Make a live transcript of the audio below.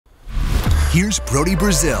Here's Brody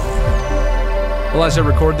Brazil. Well, as I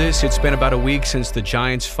record this, it's been about a week since the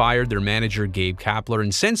Giants fired their manager, Gabe Kapler,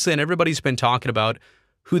 and since then, everybody's been talking about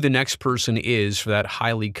who the next person is for that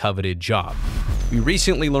highly coveted job. We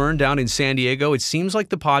recently learned down in San Diego, it seems like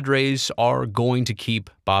the Padres are going to keep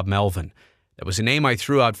Bob Melvin. That was a name I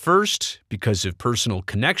threw out first because of personal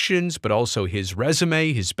connections, but also his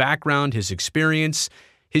resume, his background, his experience,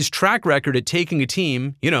 his track record at taking a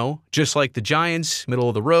team, just like the Giants, middle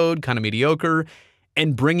of the road, kind of mediocre,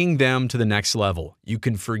 and bringing them to the next level. You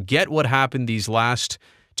can forget what happened these last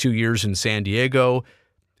 2 years in San Diego.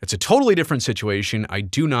 It's a totally different situation. I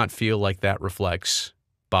do not feel like that reflects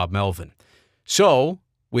Bob Melvin. So,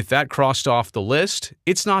 with that crossed off the list,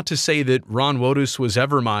 it's not to say that Ron Wotus was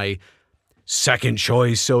ever my second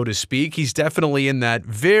choice, so to speak. He's definitely in that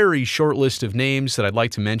very short list of names that I'd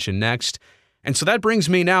like to mention next. And so that brings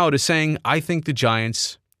me now to saying I think the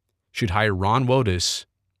Giants should hire Ron Wotus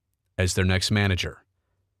as their next manager.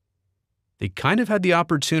 They kind of had the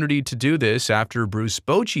opportunity to do this after Bruce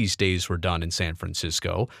Bochy's days were done in San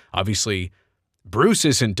Francisco. Obviously, Bruce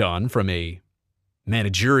isn't done from a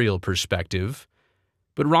managerial perspective,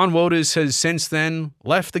 but Ron Wotus has since then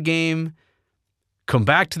left the game, come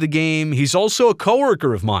back to the game. He's also a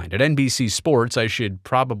coworker of mine at NBC Sports. I should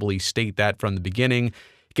probably state that from the beginning.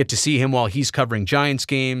 Get to see him while he's covering Giants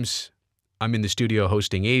games. I'm in the studio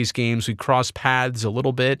hosting A's games. We cross paths a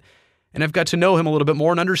little bit. And I've got to know him a little bit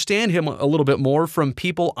more and understand him a little bit more from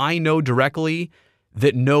people I know directly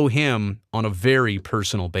that know him on a very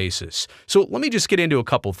personal basis. So let me just get into a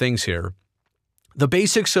couple things here. The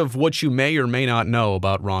basics of what you may or may not know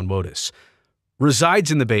about Ron Wotus. Resides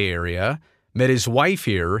in the Bay Area, met his wife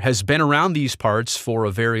here, has been around these parts for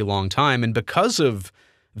a very long time. And because of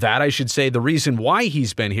that, I should say the reason why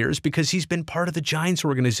he's been here is because he's been part of the Giants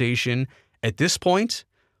organization at this point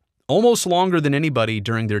almost longer than anybody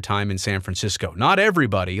during their time in San Francisco. Not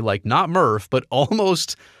everybody, like not Murph, but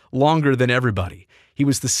almost longer than everybody. He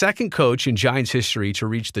was the second coach in Giants history to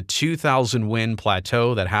reach the 2,000-win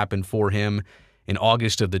plateau that happened for him in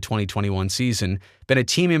August of the 2021 season. Been a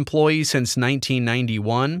team employee since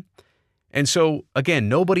 1991. And so, again,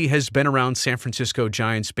 nobody has been around San Francisco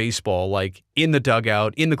Giants baseball, like in the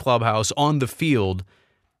dugout, in the clubhouse, on the field,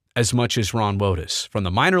 as much as Ron Wotus. From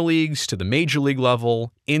the minor leagues to the major league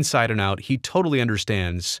level, inside and out, he totally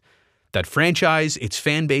understands that franchise, its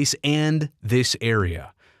fan base, and this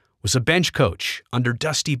area. Was a bench coach under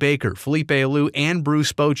Dusty Baker, Felipe Alou, and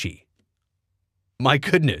Bruce Bochy. My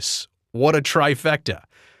goodness, what a trifecta.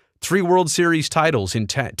 3 World Series titles in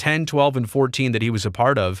 10, 12, and 14 that he was a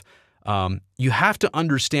part of. You have to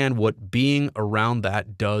understand what being around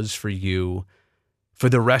that does for you for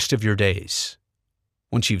the rest of your days.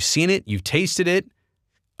 Once you've seen it, you've tasted it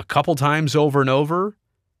a couple times over and over,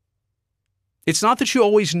 it's not that you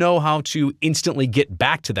always know how to instantly get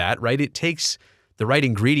back to that, right? It takes the right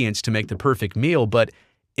ingredients to make the perfect meal, but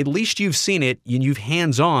at least you've seen it and you've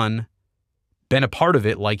hands-on been a part of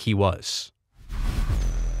it like he was.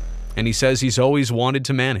 And he says he's always wanted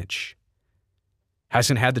to manage.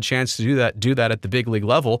 Hasn't had the chance to do that at the big league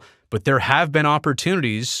level, but there have been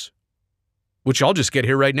opportunities, which I'll just get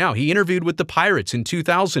here right now. He interviewed with the Pirates in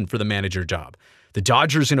 2000 for the manager job, the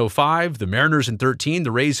Dodgers in 05, the Mariners in 13,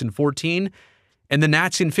 the Rays in 14, and the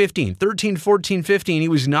Nats in 15. 13, 14, 15, he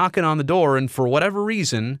was knocking on the door, and for whatever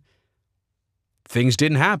reason, things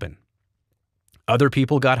didn't happen. Other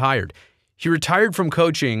people got hired. He retired from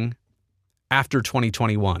coaching after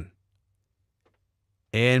 2021.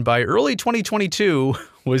 And by early 2022,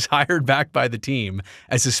 was hired back by the team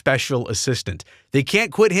as a special assistant. They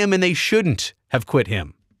can't quit him, and they shouldn't have quit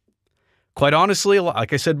him. Quite honestly,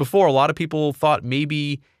 like I said before, a lot of people thought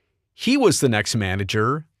maybe he was the next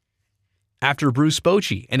manager after Bruce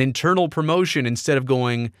Bochy, an internal promotion instead of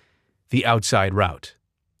going the outside route.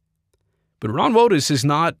 But Ron Wotus has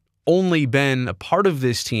not only been a part of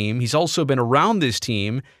this team, he's also been around this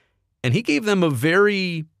team, and he gave them a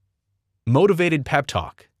very motivated pep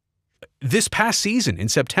talk. This past season in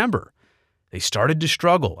September, they started to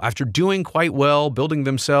struggle after doing quite well, building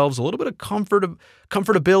themselves a little bit of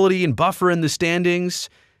comfortability and buffer in the standings,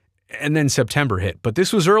 and then September hit. But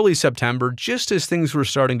this was early September, just as things were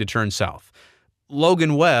starting to turn south.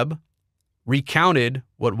 Logan Webb recounted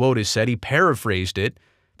what Wotus said. He paraphrased it.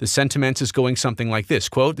 The sentiment is going something like this,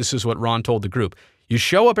 quote, this is what Ron told the group. You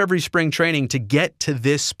show up every spring training to get to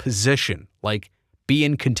this position, like be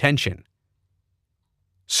in contention.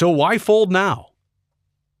 So why fold now?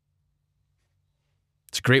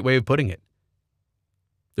 It's a great way of putting it.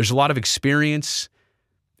 There's a lot of experience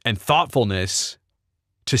and thoughtfulness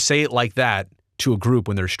to say it like that to a group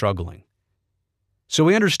when they're struggling. So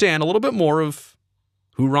we understand a little bit more of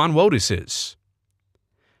who Ron Wotus is.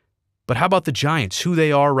 But how about the Giants, who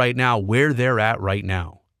they are right now, where they're at right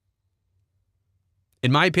now?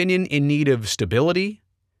 In my opinion, in need of stability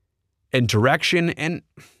and direction, and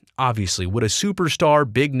obviously, would a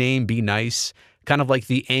superstar, big name be nice? Kind of like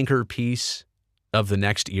the anchor piece of the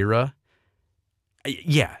next era?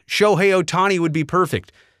 Yeah, Shohei Ohtani would be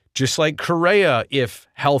perfect. Just like Correa, if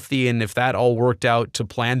healthy and if that all worked out to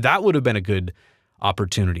plan, that would have been a good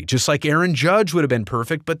opportunity. Just like Aaron Judge would have been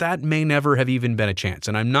perfect, but that may never have even been a chance.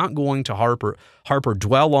 And I'm not going to harper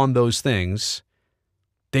dwell on those things.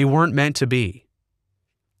 They weren't meant to be.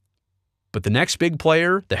 But the next big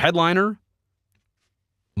player, the headliner,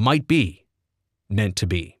 might be meant to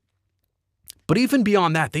be. But even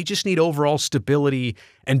beyond that, they just need overall stability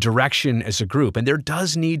and direction as a group. And there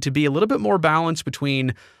does need to be a little bit more balance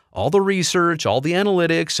between all the research, all the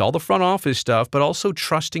analytics, all the front office stuff, but also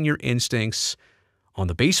trusting your instincts on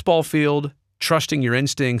the baseball field, trusting your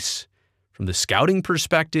instincts from the scouting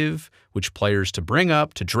perspective, which players to bring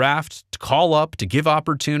up, to draft, to call up, to give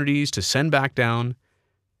opportunities, to send back down.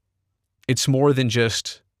 It's more than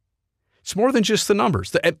just the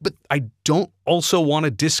numbers. But I don't also want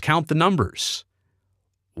to discount the numbers.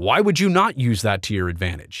 Why would you not use that to your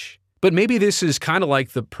advantage? But maybe this is kind of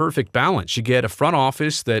like the perfect balance. You get a front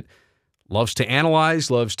office that loves to analyze,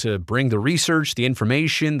 loves to bring the research, the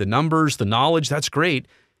information, the numbers, the knowledge. That's great.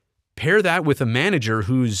 Pair that with a manager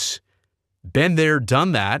who's been there,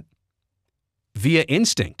 done that via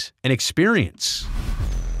instinct and experience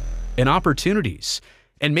and opportunities.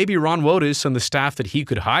 And maybe Ron Wotus and the staff that he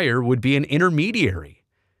could hire would be an intermediary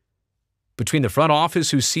between the front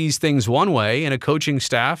office who sees things one way and a coaching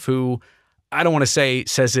staff who, I don't want to say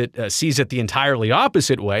sees it the entirely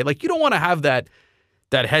opposite way. Like, you don't want to have that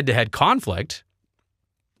head-to-head conflict,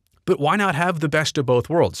 but why not have the best of both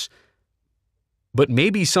worlds? But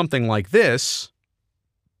maybe something like this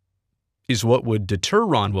is what would deter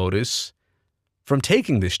Ron Wotus from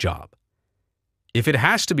taking this job. If it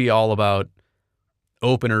has to be all about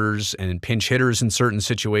openers and pinch hitters in certain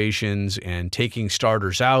situations and taking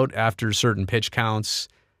starters out after certain pitch counts,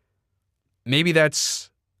 maybe that's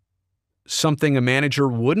something a manager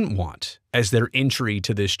wouldn't want as their entry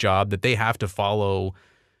to this job, that they have to follow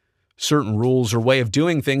certain rules or way of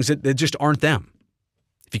doing things that just aren't them.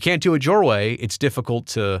 If you can't do it your way, it's difficult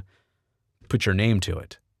to put your name to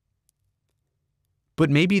it. But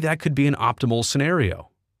maybe that could be an optimal scenario.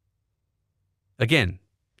 Again,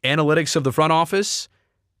 analytics of the front office,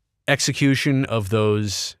 execution of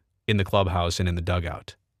those in the clubhouse and in the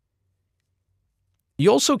dugout. You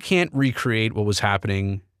also can't recreate what was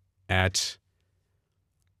happening at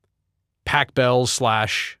Pac Bell /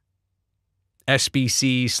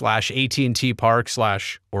 SBC / AT&T Park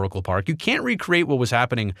 / Oracle Park. You can't recreate what was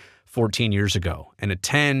happening 14 years ago and a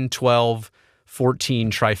 10, 12,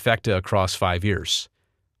 14 trifecta across 5 years.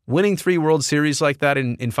 Winning 3 World Series like that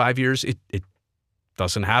in 5 years, it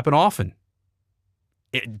doesn't happen often.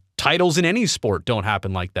 Titles in any sport don't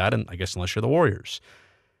happen like that, and I guess unless you're the Warriors.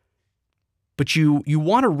 But you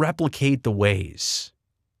want to replicate the ways.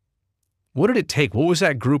 What did it take? What was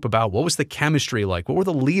that group about? What was the chemistry like? What were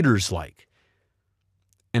the leaders like?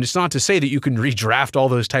 And it's not to say that you can redraft all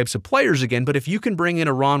those types of players again, but if you can bring in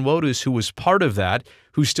a Ron Wotus who was part of that,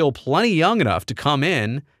 who's still plenty young enough to come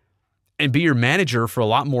in and be your manager for a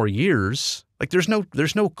lot more years, like there's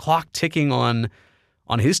no clock ticking on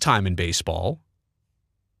his time in baseball.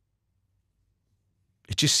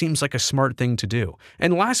 It just seems like a smart thing to do.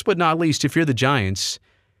 And last but not least, if you're the Giants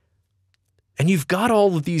and you've got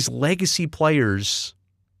all of these legacy players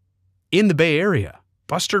in the Bay Area,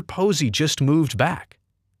 Buster Posey just moved back.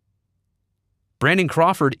 Brandon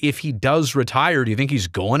Crawford, if he does retire, do you think he's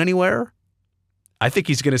going anywhere? I think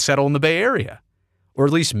he's going to settle in the Bay Area, or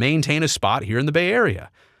at least maintain a spot here in the Bay Area.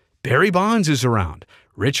 Barry Bonds is around.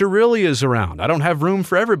 Rich Aurelia is around. I don't have room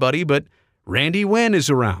for everybody, but Randy Wynn is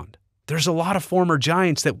around. There's a lot of former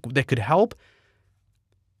Giants that could help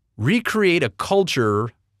recreate a culture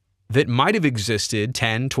that might have existed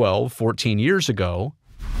 10, 12, 14 years ago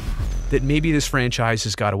that maybe this franchise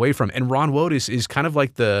has got away from. And Ron Wotus is kind of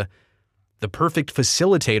like the perfect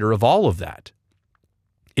facilitator of all of that.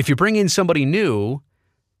 If you bring in somebody new,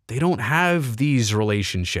 they don't have these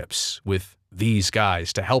relationships with these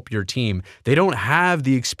guys to help your team. They don't have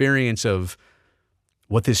the experience of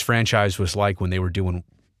what this franchise was like when they were doing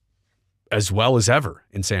as well as ever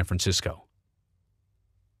in San Francisco.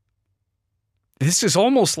 This is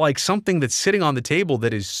almost like something that's sitting on the table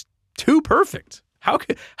that is too perfect. How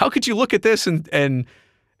could you look at this and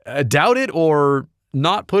doubt it or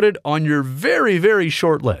not put it on your very, very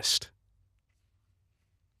short list?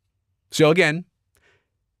 So again,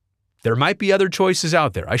 There might be other choices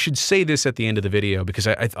out there. I should say this at the end of the video because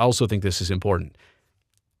I also think this is important.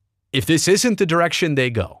 If this isn't the direction they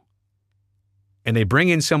go, and they bring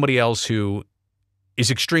in somebody else who is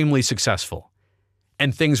extremely successful,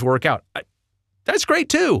 and things work out, that's great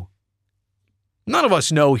too. None of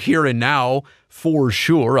us know here and now for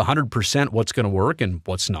sure 100% what's going to work and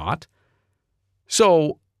what's not.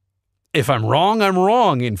 So if I'm wrong, I'm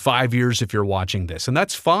wrong in 5 years if you're watching this, and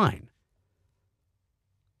that's fine.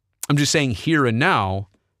 I'm just saying here and now,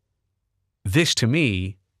 this to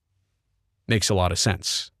me makes a lot of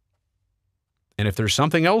sense. And if there's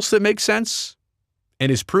something else that makes sense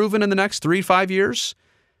and is proven in the next 3-5 years,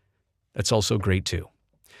 that's also great too.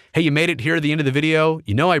 Hey, you made it here at the end of the video.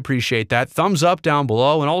 You know I appreciate that. Thumbs up down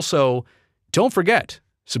below. And also, don't forget,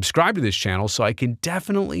 subscribe to this channel so I can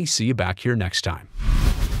definitely see you back here next time.